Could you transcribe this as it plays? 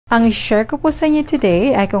Ang share ko po sa inyo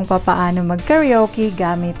today ay kung paano mag-karaoke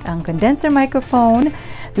gamit ang condenser microphone,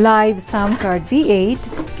 live sound card V8.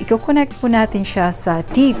 Iko-connect po natin siya sa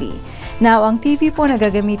TV. Now, ang TV po na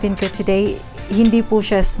gagamitin ko today, hindi po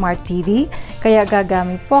siya smart TV, kaya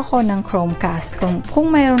gagamit po ako ng Chromecast.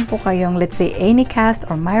 Kung mayroon po kayong, let's say, Anycast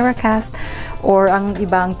or Miracast, or ang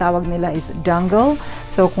ibang tawag nila is dongle.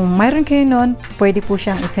 So, kung mayroon kayo nun, pwede po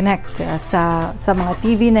siyang i-connect sa mga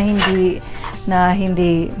TV na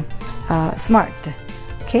hindi smart.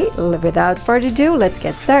 Okay, without further ado, let's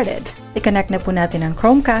get started. I-connect na po natin ang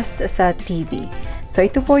Chromecast sa TV. So,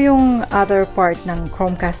 ito po yung other part ng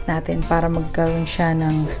Chromecast natin para magkaroon siya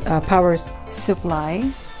ng power supply.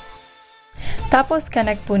 Tapos,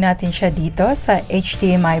 connect po natin siya dito sa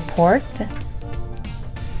HDMI port.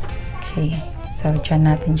 Okay, so dyan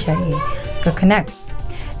natin siya i-connect.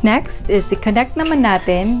 Next is i-connect naman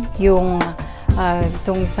natin yung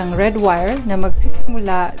itong isang red wire na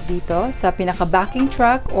magsisimula dito sa pinaka-backing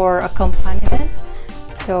track or accompaniment.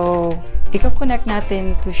 So, i-connect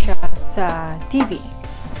natin to siya sa TV.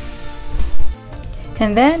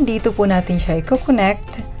 And then, dito po natin siya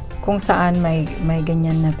i-connect kung saan may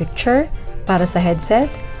ganyan na picture para sa headset.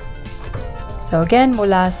 So, again,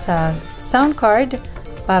 mula sa sound card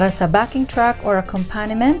para sa backing track or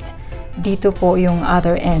accompaniment, dito po yung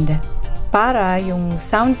other end. Para yung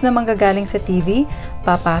sounds na manggagaling sa TV,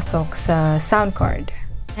 papasok sa sound card.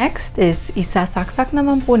 Next is, isasaksak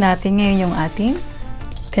naman po natin ngayon yung ating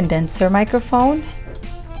condenser microphone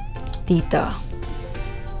dito.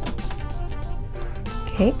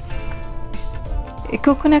 Okay.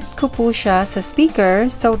 I-connect ko po siya sa speaker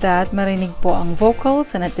so that marinig po ang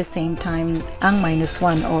vocals and at the same time ang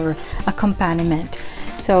 -1 or accompaniment.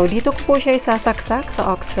 So, dito ko po siya isasaksak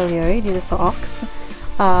sa auxiliary, dito sa aux.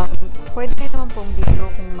 Pwede naman pong dito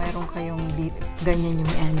kung mayroon kayong ganyan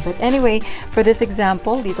yung end. But anyway, for this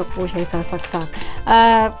example, dito po siya isasaksak.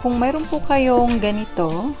 Kung mayroon po kayong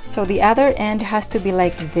ganito, so the other end has to be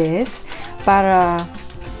like this para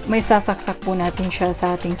may sasaksak po natin siya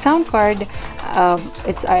sa ating sound card.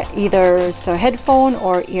 It's either sa headphone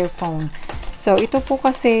or earphone. So, ito po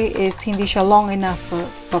kasi is hindi siya long enough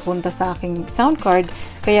papunta sa aking sound card.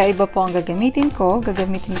 Kaya iba po ang gagamitin ko.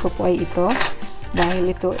 Gagamitin ko po ay ito.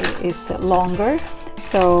 Dahil ito is longer.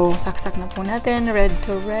 So, saksak na po natin. Red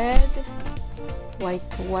to red. White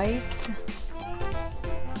to white.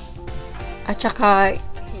 At saka,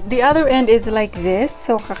 the other end is like this.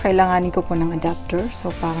 So, kakailanganin ko po ng adapter.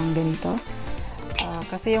 So, parang ganito.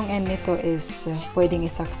 Kasi yung end nito is pwedeng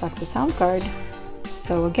isaksak sa sound card.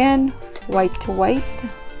 So, again, white to white.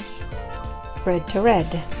 Red to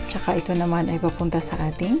red. Tsaka ito naman ay papunta sa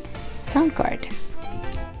ating sound card.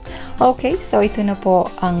 Okay, so ito na po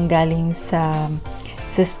ang galing sa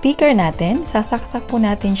speaker natin. Sasaksak po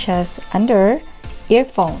natin siya under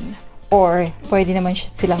earphone. Or pwede naman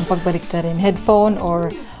silang pagbaliktarin, headphone or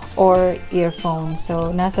earphone. So,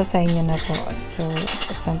 nasa sa inyo na po. So,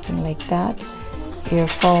 something like that.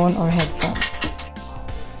 Earphone or headphone.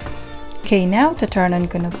 Okay, now, turn on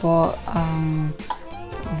ko na po ang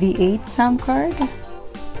V8 sound card.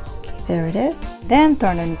 Okay, there it is. Then,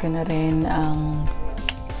 turn on ko na rin ang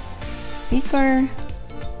speaker.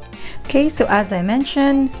 Okay, so as I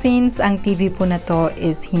mentioned, since ang TV po na to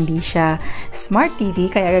is hindi siya smart TV,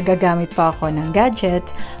 kaya gagamit pa ako ng gadget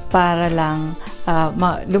para lang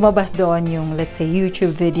lumabas doon yung, let's say,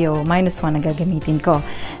 YouTube video -1 na gagamitin ko.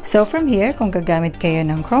 So, from here, kung gagamit kayo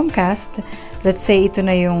ng Chromecast, let's say ito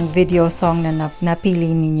na yung video song na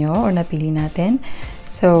napili ninyo or napili natin.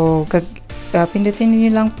 So, pindutin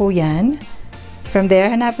niyo lang po yan. From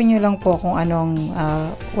there, hanapin nyo lang po kung anong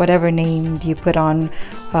whatever name do you put on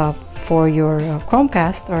for your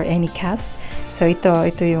Chromecast or Anycast. So, ito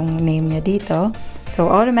yung name niya dito.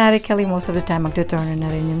 So, automatically, most of the time, magtuturn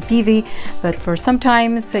na rin yung TV. But for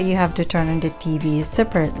sometimes, you have to turn on the TV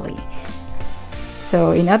separately.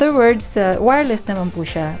 So, in other words, wireless naman po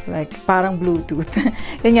siya. Like, parang Bluetooth.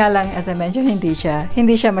 Yun nga lang, as I mentioned, hindi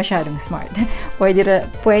siya masyadong smart.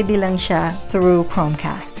 Pwede lang siya through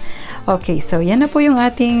Chromecast. Okay, so yan na po yung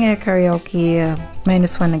ating karaoke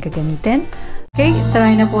 -1 na gagamitin. Okay,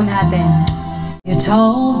 try na po natin. You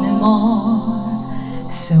told me more,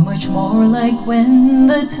 so much more like when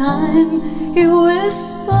the time you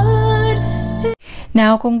whispered.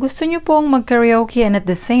 Now, kung gusto nyo pong mag-karaoke and at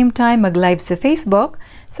the same time mag-live sa Facebook,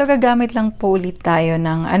 so gagamit lang po ulit tayo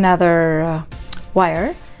ng another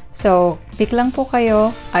wire. So, pick lang po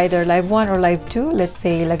kayo, either live 1 or live 2. Let's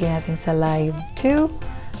say, lagyan natin sa live 2.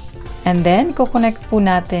 And then, kukonect po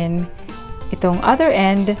natin itong other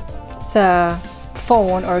end sa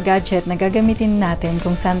phone or gadget na gagamitin natin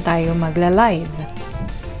kung saan tayo magla-live.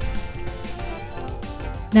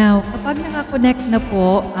 Now, kapag nakakonect na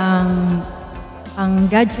po ang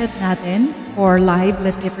gadget natin for live,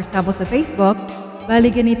 let's say for example sa Facebook, bali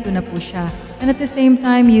ganito na po siya. And at the same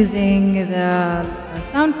time, using the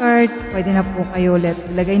sound card, pwede na po kayo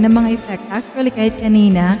lagay ng mga effect. Actually, kahit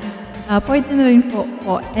kanina, pwede na rin po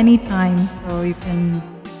anytime. So you can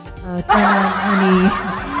turn on any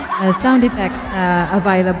sound effect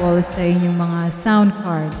available sa inyong mga sound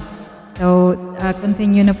card. So,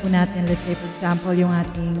 continue na po natin. Let's say, for example, yung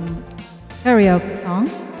ating karaoke song.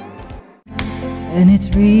 And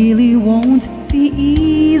it really won't be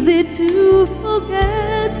easy to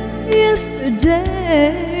forget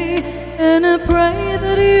yesterday, and I pray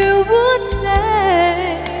that you would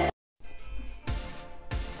stay.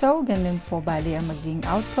 So, ganun po bali ang maging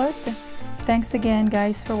output. Thanks again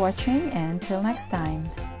guys for watching, and till next time.